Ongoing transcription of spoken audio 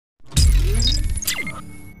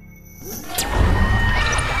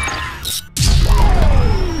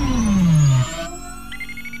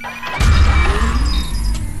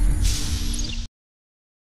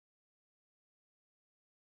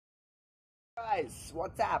Guys,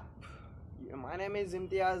 what's up? My name is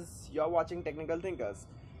Imtiaz. You're watching Technical Thinkers.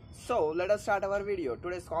 So let us start our video.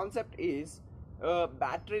 Today's concept is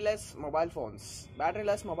batteryless mobile phones.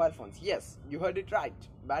 Batteryless mobile phones. Yes, you heard it right.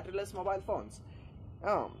 Batteryless mobile phones.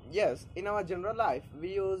 Yes, in our general life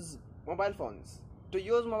we use mobile phones. To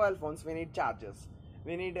use mobile phones, we need chargers.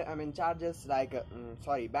 We need, chargers like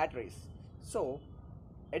batteries. So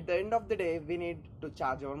at the end of the day we need to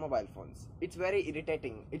charge our mobile phones. It's very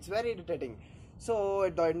irritating. So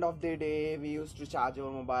at the end of the day we used to charge our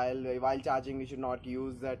mobile. While charging we should not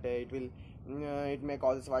use that. It may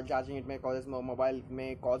cause, while charging it may cause, mobile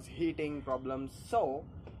may cause heating problems. So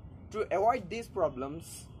to avoid these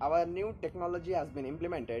problems, our new technology has been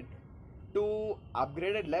implemented to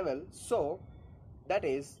upgraded level. So that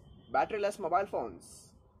is batteryless mobile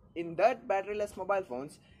phones. In that batteryless mobile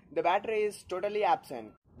phones, the battery is totally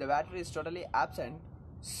absent.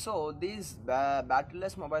 So these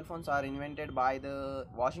batteryless mobile phones are invented by the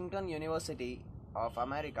Washington University of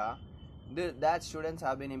America. That students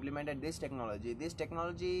have been implemented this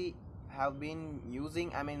technology have been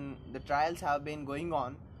using, the trials have been going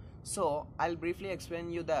on. So I'll briefly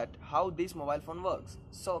explain you that how this mobile phone works.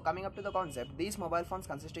 So coming up to the concept, these mobile phones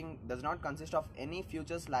does not consist of any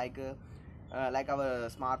features like our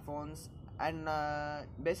smartphones and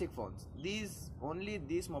basic phones. These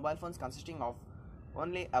mobile phones consisting of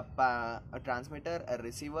only a transmitter, a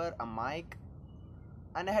receiver, a mic,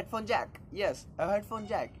 and a headphone jack. Yes, a headphone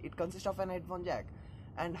jack. It consists of an headphone jack.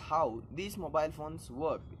 And how these mobile phones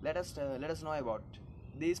work, let us know about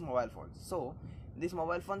these mobile phones. So these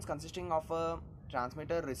mobile phones consisting of a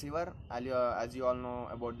transmitter, receiver. As you all know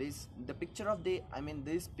about this, the picture of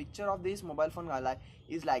this picture of this mobile phone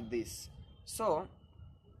is like this. So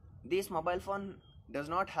this mobile phone does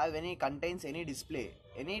not have contains any display,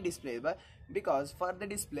 but because for the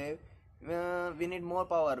display we need more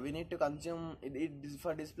power. We need to consume it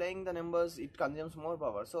for displaying the numbers. It consumes more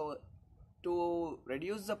power. So to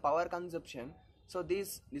reduce the power consumption, so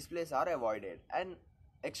these displays are avoided, and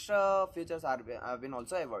extra features have been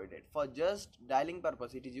also avoided. For just dialing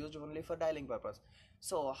purpose, it is used only for dialing purpose.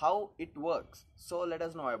 So how it works, so let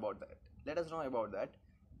us know about that.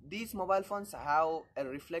 These mobile phones have a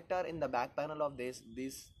reflector in the back panel of their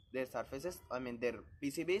surfaces, their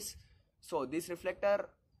PCBs. So this reflector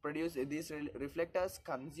reflectors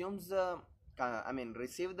consumes the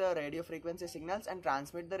receive the radio frequency signals and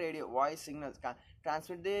transmit the voice signals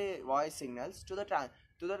to the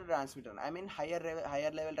transmitter,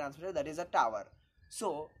 higher level transmitter, that is a tower.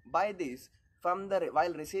 So by this,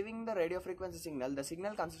 while receiving the radio frequency signal, the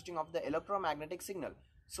signal consisting of the electromagnetic signal.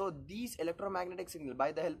 So these electromagnetic signal,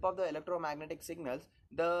 by the help of the electromagnetic signals,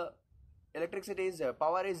 the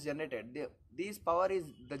power is generated.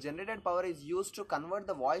 The generated power is used to convert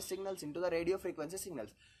the voice signals into the radio frequency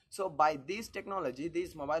signals. So by this technology,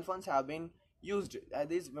 these mobile phones have been used.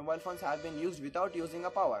 Without using a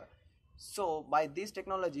power. So by this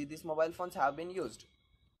technology, these mobile phones have been used.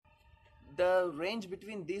 The range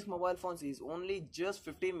between these mobile phones is only just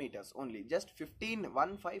 15 meters only, just 15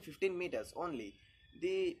 meters only.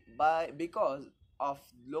 Because of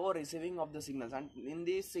low receiving of the signals, and in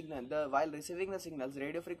this signal, while receiving the signals,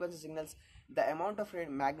 radio frequency signals, the amount of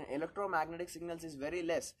electromagnetic signals is very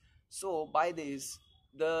less. So by this,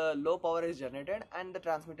 the low power is generated and the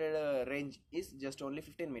transmitted range is just only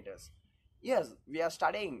 15 meters. Yes, they are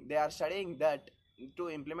studying that to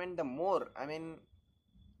implement the more,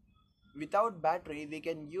 without battery we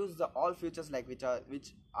can use the all features like which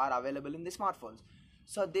are available in the smartphones.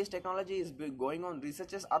 So this technology is going on,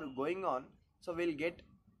 researches are going on. So we'll get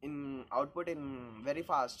in output in very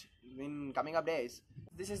fast in coming up days.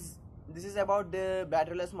 This is about the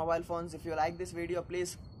batteryless mobile phones. If you like this video,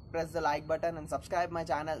 please press the like button and subscribe my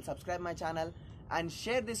channel and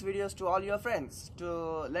share these videos to all your friends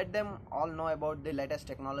to let them all know about the latest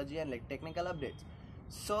technology and technical updates.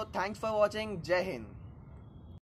 So thanks for watching. Jai Hind.